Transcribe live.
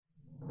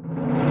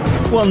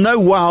Well, no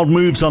wild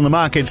moves on the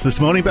markets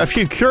this morning, but a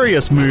few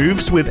curious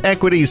moves with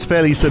equities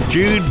fairly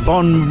subdued,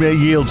 bond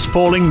yields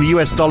falling, the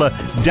US dollar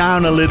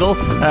down a little.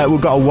 We've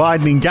got a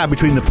widening gap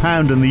between the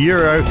pound and the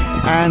euro,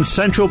 and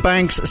central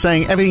banks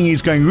saying everything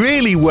is going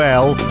really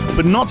well,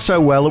 but not so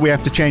well that we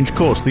have to change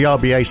course. The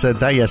RBA said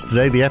that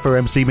yesterday. The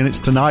FOMC minutes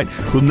tonight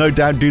will no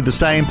doubt do the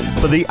same,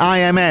 but the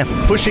IMF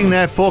pushing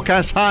their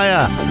forecast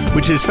higher,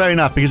 which is fair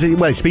enough because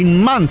it's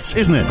been months,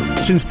 isn't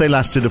it, since they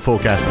last did a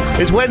forecast.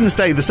 It's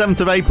Wednesday, the 7th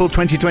of April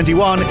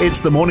 2021. It's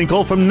the morning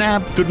call from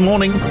NAB. Good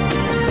morning.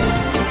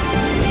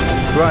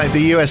 Right,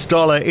 the US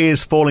dollar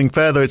is falling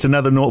further. It's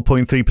another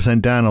 0.3%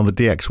 down on the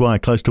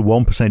DXY, close to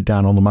 1%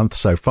 down on the month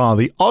so far.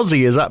 The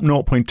Aussie is up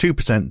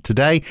 0.2%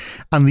 today,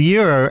 and the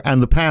euro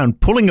and the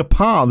pound pulling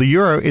apart. The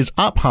euro is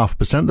up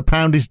 0.5%, the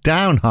pound is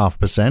down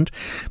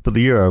 0.5%, but the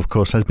euro, of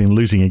course, has been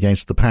losing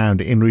against the pound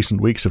in recent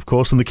weeks, of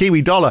course. And the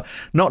Kiwi dollar,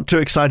 not too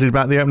excited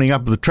about the opening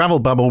up of the travel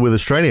bubble with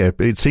Australia.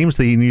 It seems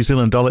the New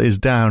Zealand dollar is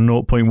down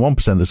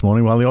 0.1% this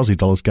morning, while the Aussie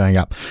dollar is going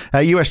up.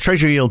 US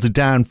Treasury yields are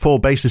down 4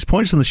 basis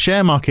points, and the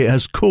share market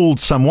has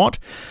cooled somewhat.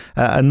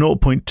 A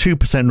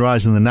 0.2%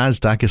 rise in the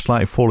Nasdaq, a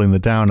slight fall in the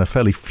Dow, and a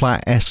fairly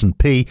flat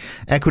S&P.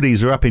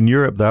 Equities are up in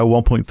Europe, though,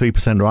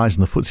 1.3% rise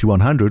in the FTSE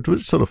 100,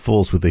 which sort of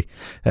falls with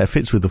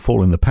fits with the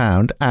fall in the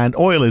pound. And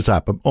oil is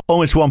up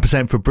almost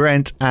 1% for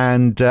Brent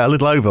and a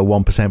little over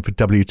 1% for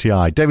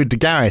WTI. David de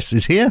Garis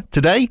is here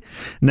today,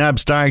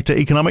 NAB's Director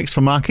Economics for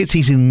Markets.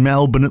 He's in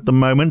Melbourne at the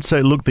moment. So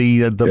look,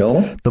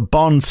 the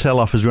bond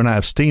sell-off has run out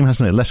of steam,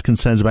 hasn't it? Less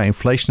concerns about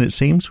inflation, it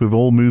seems. We've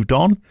all moved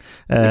on,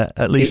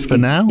 at least for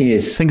now. Yes.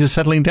 Things are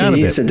settling down a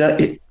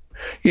bit.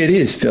 It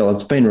is, Phil.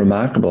 It's been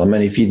remarkable. I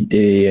mean, if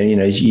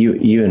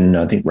you and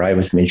I think Ray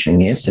was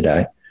mentioning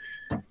yesterday,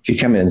 if you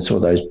come in and saw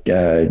those,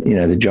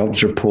 the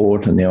jobs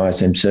report and the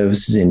ISM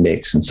services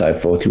index and so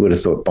forth, you would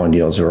have thought bond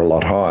yields are a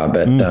lot higher.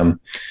 But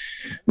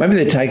maybe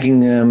they're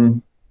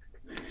taking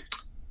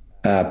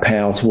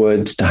Powell's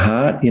words to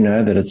heart,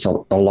 that it's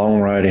a long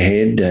road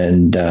ahead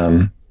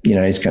and,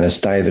 he's going to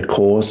stay the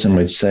course. And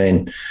we've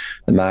seen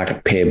the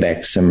market pare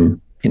back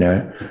some,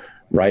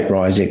 rate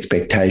rise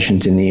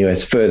expectations in the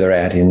US further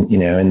out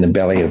in the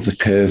belly of the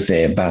curve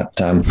there. But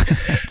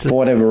for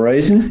whatever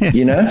reason,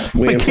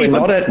 we're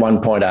not at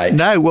 1.8.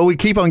 No, well, we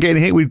keep on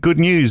getting hit with good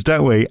news,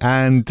 don't we?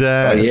 And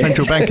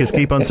central bankers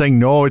keep on saying,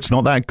 no, it's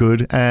not that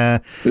good.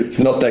 It's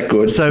not that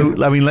good. So,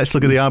 I mean, let's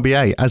look at the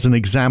RBA as an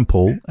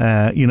example.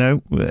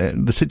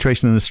 The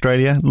situation in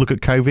Australia, look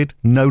at COVID,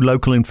 no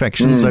local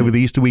infections over the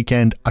Easter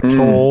weekend at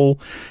all.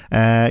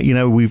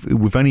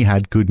 We've only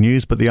had good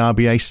news, but the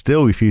RBA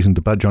still refusing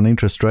to budge on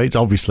interest rates.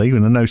 Obviously,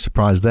 no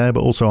surprise there,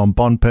 but also on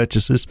bond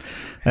purchases.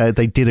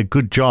 They did a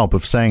good job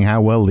of saying how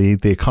well the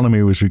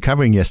economy was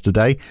recovering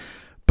yesterday,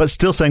 but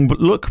still saying, but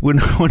look, we're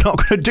not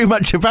going to do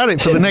much about it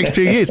for the next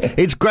few years.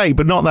 It's great,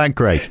 but not that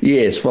great.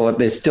 Yes, well,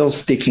 they're still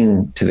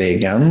sticking to their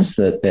guns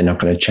that they're not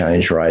going to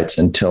change rates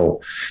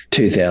until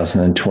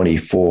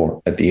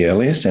 2024 at the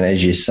earliest. And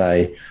as you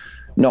say,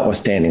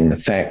 notwithstanding the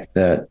fact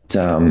that,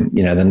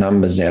 the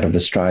numbers out of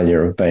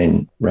Australia have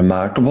been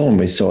remarkable, and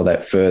we saw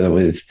that further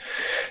with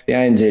the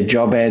ANZ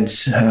job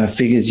ads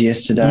figures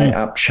yesterday,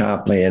 up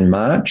sharply in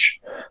March.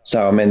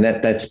 So, I mean,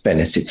 that's been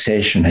a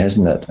succession,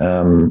 hasn't it?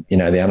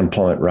 The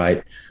unemployment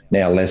rate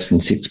now less than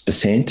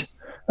 6%.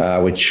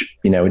 Which,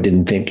 we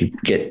didn't think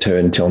it'd get to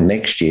until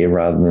next year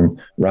rather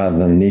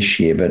than this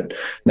year. But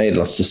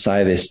needless to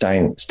say, they're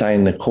staying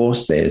the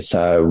course there.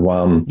 So,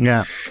 and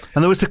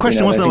there was the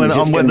question, wasn't there,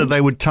 on whether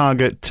they would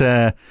target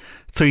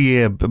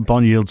 3-year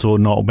bond yields or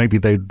not, or maybe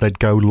they'd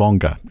go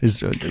longer.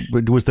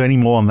 Was there any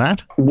more on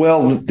that?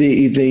 Well,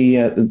 there's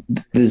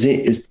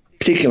a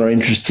particular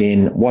interest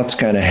in what's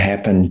going to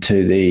happen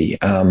to the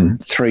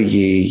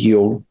 3-year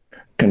yield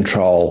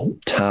control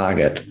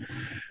target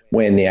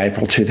when the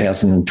April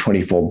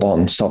 2024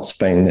 bond stops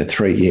being the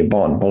 3-year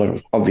bond. Well,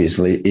 it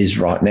obviously is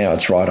right now.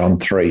 It's right on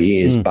 3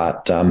 years.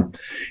 But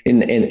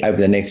in over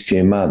the next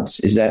few months,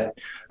 is that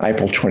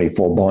April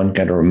 24 bond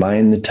going to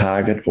remain the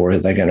target, or are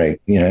they going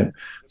to,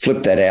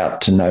 flip that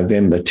out to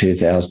November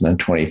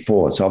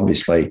 2024? So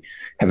obviously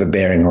have a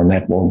bearing on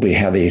that will be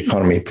how the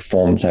economy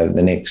performs over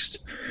the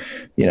next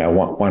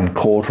one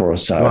quarter or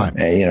so, right.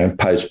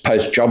 Post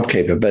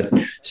JobKeeper. But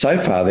so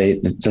far,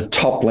 the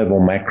top level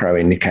macro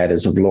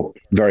indicators have looked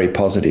very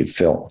positive,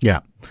 Phil.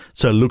 Yeah.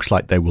 So it looks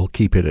like they will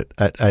keep it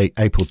at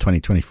April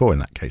 2024 in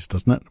that case,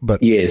 doesn't it?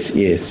 But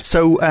yes.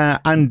 So,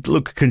 and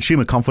look,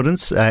 consumer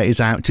confidence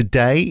is out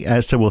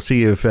today. So we'll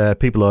see if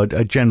people are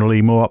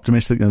generally more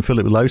optimistic than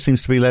Philip Lowe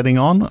seems to be letting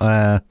on.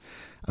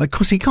 Of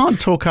course, he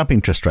can't talk up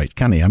interest rates,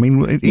 can he? I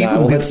mean,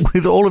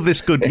 with all of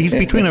this good, he's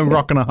between a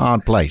rock and a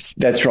hard place.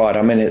 That's right.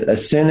 I mean,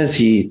 as soon as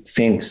he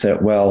thinks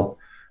that,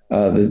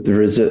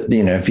 there is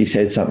if he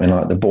said something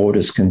like the board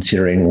is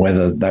considering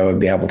whether they would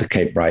be able to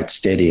keep rates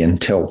steady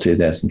until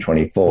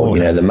 2024,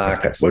 the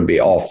market would be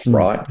off,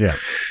 right? Yeah.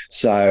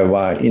 So,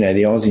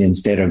 the Aussie,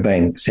 instead of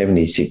being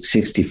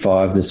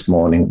 76.65 this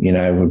morning,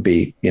 would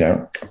be,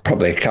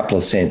 probably a couple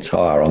of cents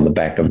higher on the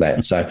back of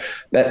that. So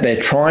that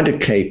they're trying to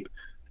keep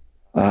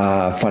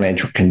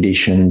financial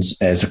conditions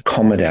as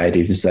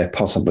accommodative as they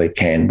possibly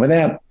can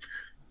without,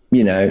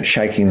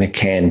 shaking the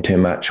can too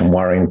much and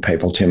worrying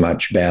people too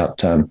much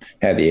about how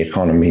the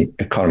economy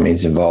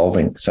is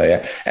evolving. So,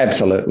 yeah,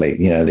 absolutely,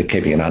 they're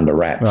keeping it under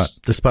wraps. Right,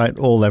 despite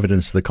all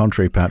evidence to the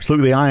contrary, perhaps.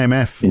 Look, the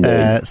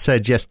IMF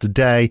said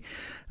yesterday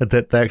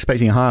that they're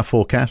expecting higher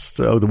forecasts.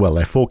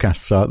 Their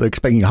forecasts are, they're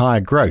expecting higher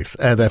growth.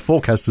 Their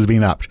forecast has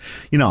been upped,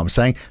 you know what I'm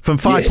saying, from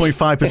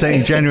 5.5%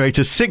 in January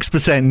to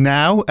 6%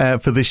 now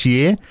for this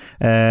year.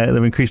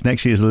 They've increased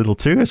next year's a little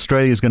too.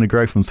 Australia's going to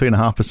grow from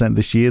 3.5%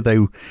 this year. They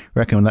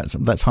reckon that's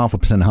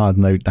 0.5% higher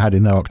than they had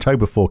in their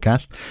October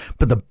forecast.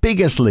 But the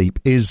biggest leap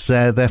is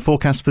their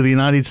forecast for the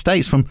United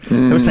States. They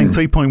were saying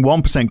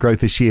 3.1% growth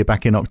this year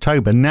back in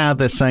October. Now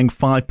they're saying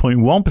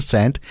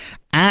 5.1%.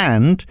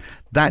 And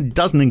that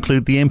doesn't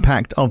include the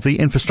impact of the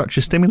infrastructure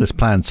stimulus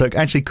plan. So it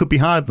actually could be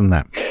higher than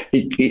that.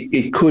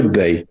 It could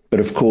be. But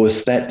of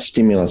course, that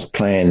stimulus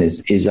plan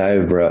is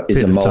a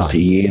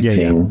multi-year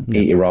thing.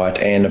 Yeah. You're right.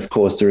 And of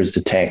course, there is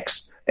the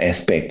tax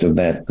aspect of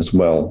that as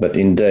well. But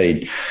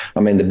indeed,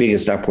 the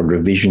biggest upward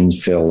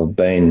revisions, Phil, have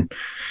been,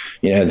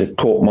 that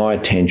caught my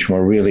attention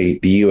were really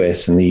the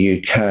US and the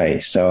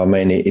UK. So,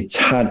 it's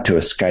hard to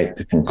escape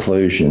the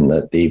conclusion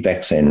that the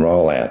vaccine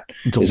rollout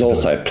is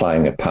also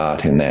playing a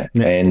part in that.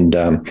 Yeah.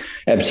 And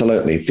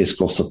absolutely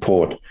fiscal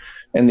support.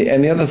 And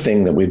the other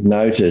thing that we've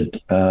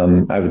noted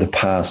over the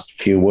past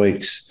few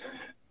weeks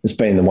has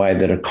been the way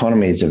that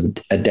economies have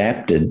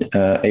adapted,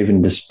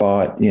 even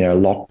despite,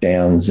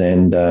 lockdowns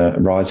and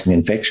rising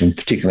infection,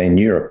 particularly in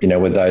Europe,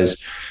 with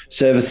those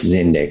services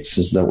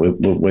indexes that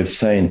we've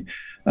seen.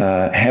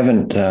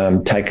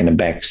 Haven't taken a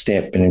back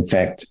step and, in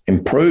fact,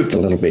 improved a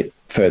little bit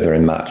further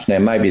in March. Now,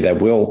 maybe they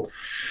will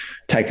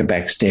take a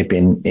back step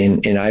in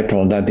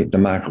April. I don't think the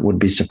market would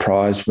be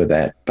surprised with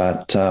that.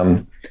 But,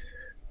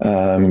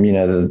 the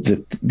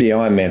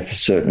IMF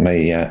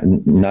certainly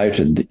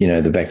noted,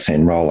 the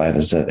vaccine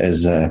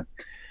rollout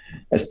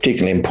as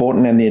particularly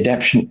important, and the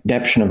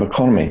adaptation of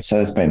economy. So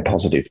that's been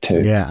positive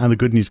too. Yeah, and the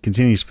good news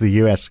continues for the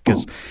US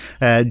because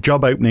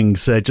job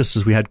openings, just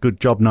as we had good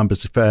job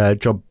numbers for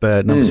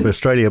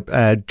Australia,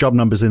 job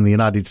numbers in the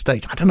United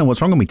States. I don't know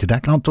what's wrong with me today.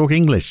 I can't talk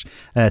English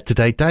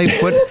today, Dave.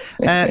 But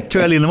too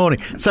early in the morning.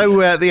 So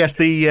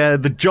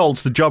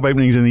the job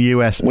openings in the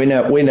US. We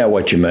know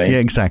what you mean. Yeah,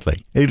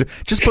 exactly.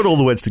 Just put all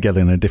the words together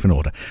in a different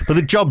order. But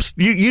the jobs,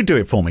 you do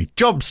it for me.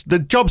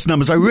 The jobs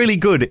numbers are really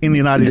good in the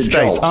United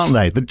States, aren't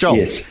they? The jobs.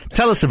 Yes.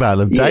 Tell us about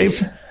them, Dave.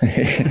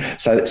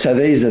 Yes. So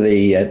these are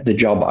the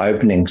job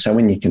openings. So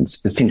when you can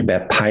think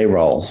about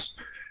payrolls,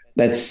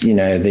 that's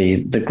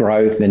the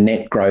growth, the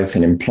net growth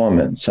in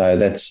employment. So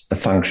that's the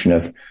function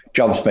of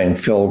jobs being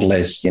filled,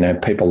 less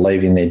people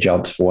leaving their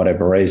jobs for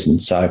whatever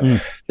reason. So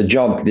the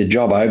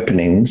job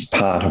openings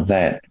part of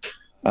that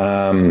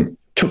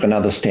took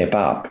another step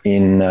up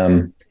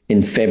in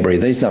February.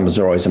 These numbers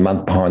are always a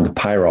month behind the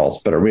payrolls,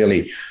 but it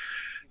really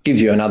gives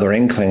you another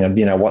inkling of,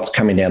 what's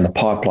coming down the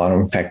pipeline.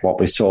 In fact, what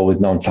we saw with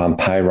non-farm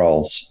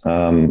payrolls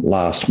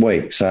last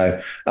week.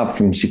 So up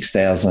from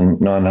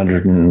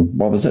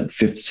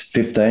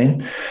 6,915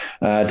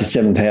 to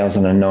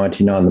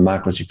 7,099. The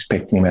market was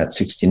expecting about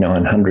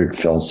 6,900,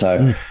 Phil.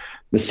 So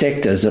the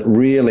sectors that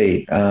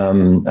really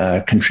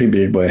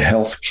contributed were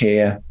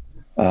healthcare,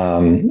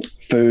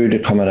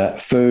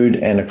 food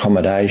and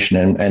accommodation,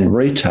 and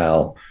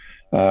retail.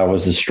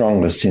 Was the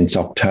strongest since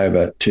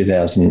October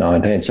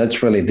 2019. So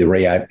that's really the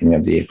reopening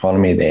of the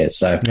economy there.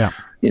 So,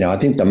 I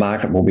think the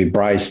market will be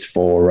braced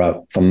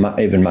for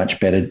even much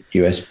better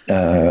US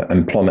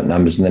employment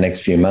numbers in the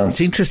next few months.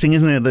 It's interesting,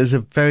 isn't it? There's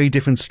a very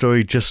different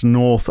story just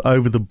north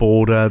over the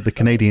border. The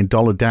Canadian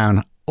dollar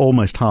down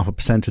almost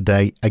 0.5%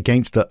 today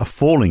against a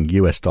falling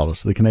US dollar.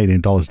 So the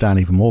Canadian dollar's down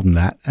even more than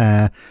that.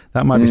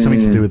 That might be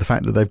something to do with the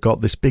fact that they've got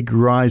this big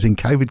rise in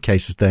COVID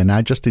cases there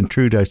now. Justin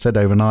Trudeau said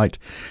overnight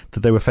that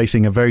they were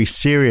facing a very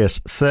serious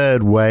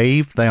third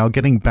wave. They are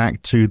getting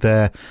back to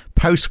their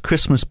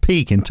post-Christmas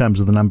peak in terms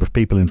of the number of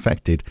people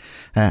infected.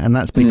 And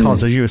that's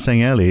because, as you were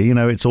saying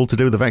earlier, it's all to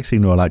do with the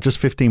vaccine rollout. Just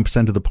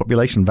 15% of the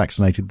population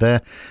vaccinated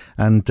there,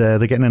 and they're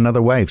getting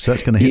another wave. So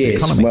that's going to hit the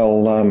economy. Yes,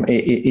 well,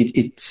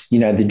 it's,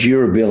 the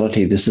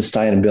durability, the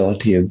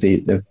sustainability of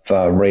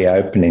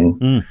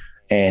reopening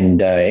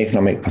and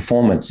economic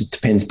performance. It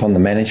depends upon the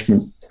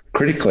management,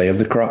 critically, of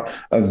the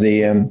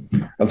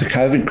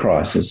COVID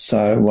crisis.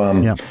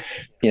 So,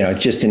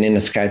 it's just an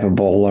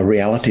inescapable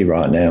reality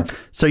right now.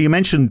 So you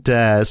mentioned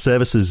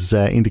services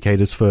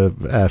indicators for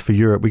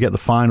Europe. We get the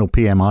final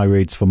PMI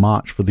reads for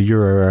March for the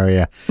Euro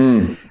area.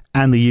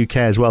 And the UK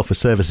as well for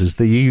services.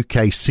 The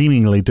UK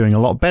seemingly doing a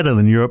lot better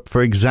than Europe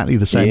for exactly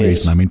the same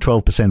reason.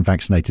 12%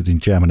 vaccinated in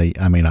Germany.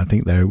 I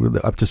think they're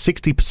up to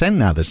 60%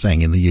 now, they're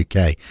saying, in the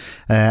UK.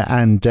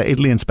 And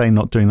Italy and Spain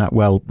not doing that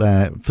well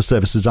for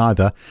services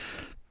either,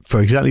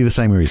 for exactly the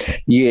same reason.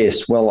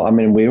 Yes. Well,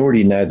 we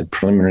already know the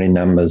preliminary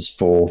numbers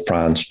for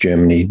France,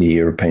 Germany, the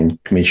European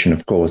Commission,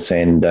 of course,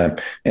 and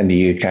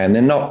the UK. And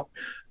they're not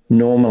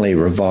normally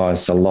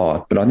revised a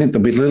lot. But I think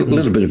there'll be a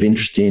little bit of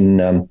interest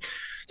in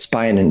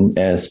Spain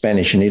and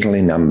Spanish and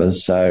Italy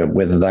numbers, so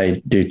whether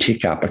they do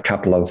tick up a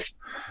couple of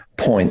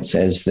points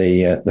as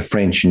the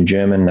French and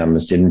German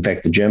numbers did. In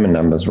fact, the German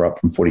numbers were up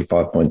from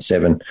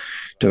 45.7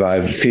 to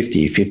over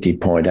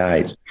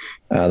 50.8.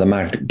 The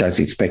market does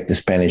expect the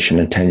Spanish and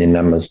Italian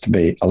numbers to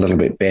be a little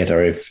bit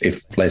better,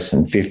 if less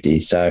than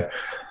 50. So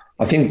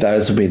I think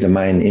those will be the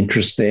main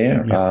interest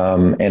there.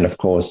 Yeah. And of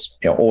course,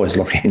 always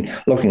looking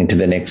into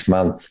the next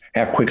month,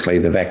 how quickly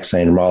the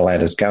vaccine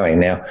rollout is going.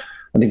 Now,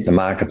 I think the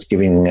market's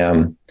giving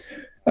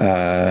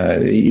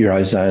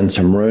Eurozone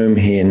some room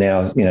here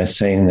now,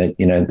 seeing that,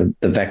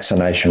 the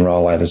vaccination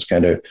rollout is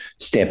going to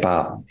step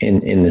up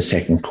in the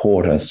second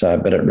quarter. So,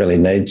 but it really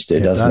needs to,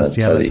 doesn't it?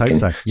 Yeah, so that you can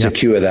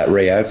secure that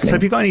reopening. So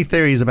have you got any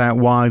theories about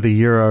why the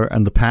euro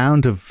and the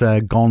pound have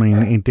gone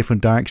in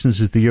different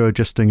directions? Is the euro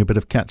just doing a bit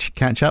of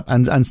catch up?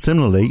 And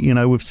similarly,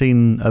 we've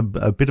seen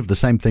a bit of the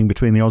same thing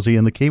between the Aussie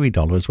and the Kiwi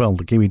dollar as well.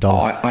 The Kiwi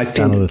dollar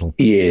down a little.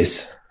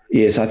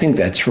 Yes, I think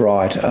that's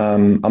right. There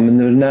are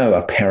no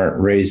apparent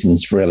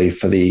reasons really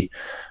for the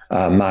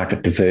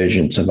market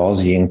divergence of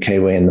Aussie and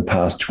Kiwi in the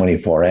past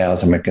 24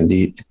 hours. I reckon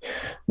the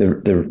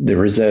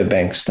Reserve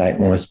Bank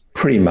statement was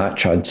pretty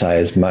much, I'd say,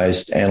 as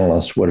most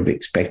analysts would have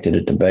expected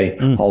it to be,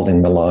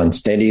 holding the line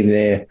steady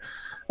there.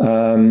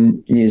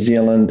 New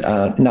Zealand,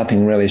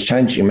 nothing really has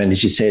changed.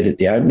 As you said at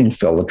the opening,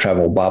 Phil, the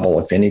travel bubble,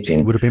 if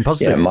anything, would have been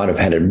positive. Might have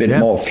had a bit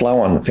more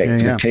flow-on effect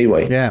for the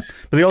Kiwi. Yeah,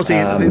 but the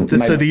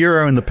Aussie, so the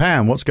euro and the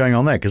pound, what's going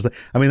on there? Because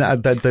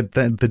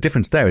the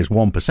difference there is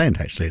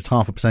 1%. Actually, it's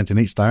 0.5% in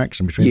each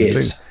direction between the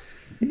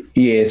two.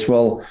 Yes.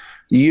 Well,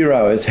 the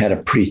euro has had a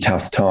pretty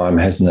tough time,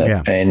 hasn't it?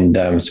 Yeah. And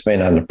it's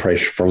been under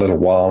pressure for a little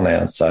while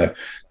now. So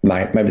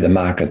maybe the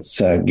market's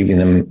giving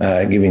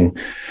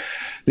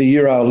the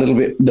euro a little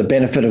bit the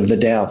benefit of the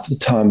doubt for the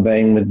time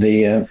being, with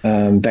the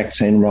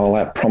vaccine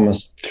rollout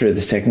promised through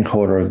the second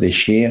quarter of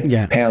this year.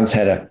 Yeah. Pound's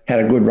had a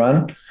good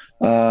run.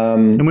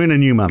 And we're in a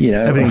new month.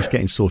 Everything's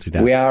getting sorted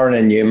out. We are in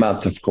a new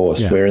month, of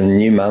course. Yeah. We're in a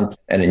new month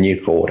and a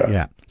new quarter.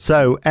 Yeah.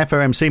 So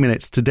FOMC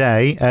minutes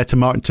today,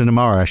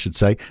 tomorrow, I should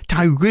say.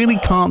 I really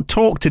can't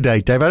talk today,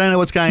 Dave. I don't know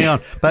what's going on.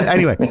 But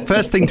anyway,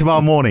 first thing tomorrow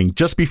morning,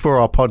 just before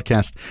our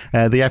podcast,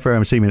 the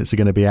FOMC minutes are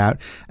going to be out.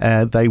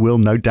 They will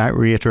no doubt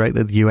reiterate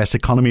that the US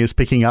economy is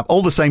picking up.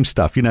 All the same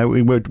stuff.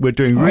 We're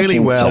doing really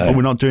well, but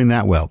we're not doing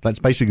that well. That's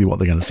basically what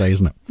they're going to say,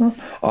 isn't it?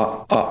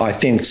 I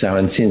think so.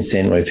 And since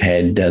then, we've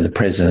had the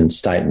president's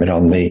statement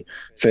on the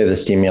further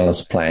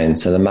stimulus plan.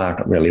 So the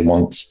market really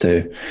wants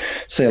to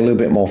see a little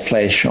bit more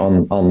flesh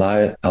on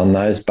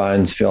those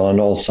bones, Phil. And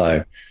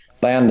also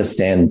they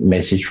understand the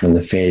message from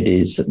the Fed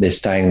is that they're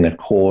staying the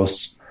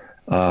course.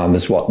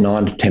 There's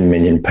 9 to 10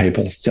 million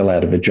people still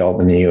out of a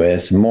job in the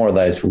US, and more of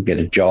those will get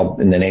a job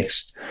in the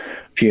next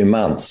few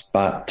months.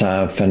 But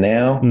for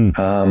now,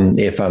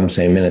 the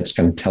FOMC minutes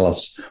can tell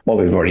us what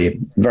we've already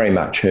very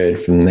much heard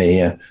from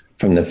the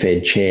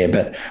Fed chair.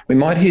 But we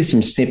might hear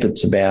some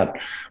snippets about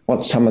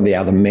what some of the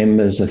other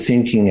members are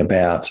thinking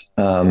about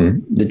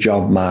the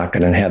job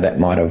market and how that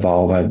might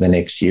evolve over the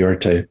next year or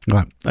two.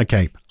 Right.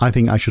 Okay. I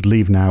think I should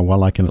leave now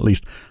while I can at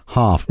least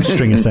half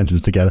string a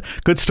sentence together.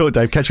 Good to talk,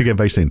 Dave. Catch you again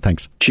very soon.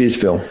 Thanks. Cheers,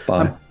 Phil.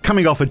 Bye.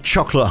 Coming off a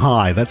chocolate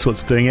high. That's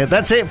what's doing it.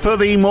 That's it for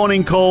the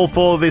morning call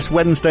for this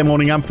Wednesday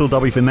morning. I'm Phil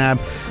Dobbie for NAB.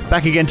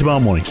 Back again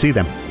tomorrow morning. See you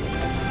then.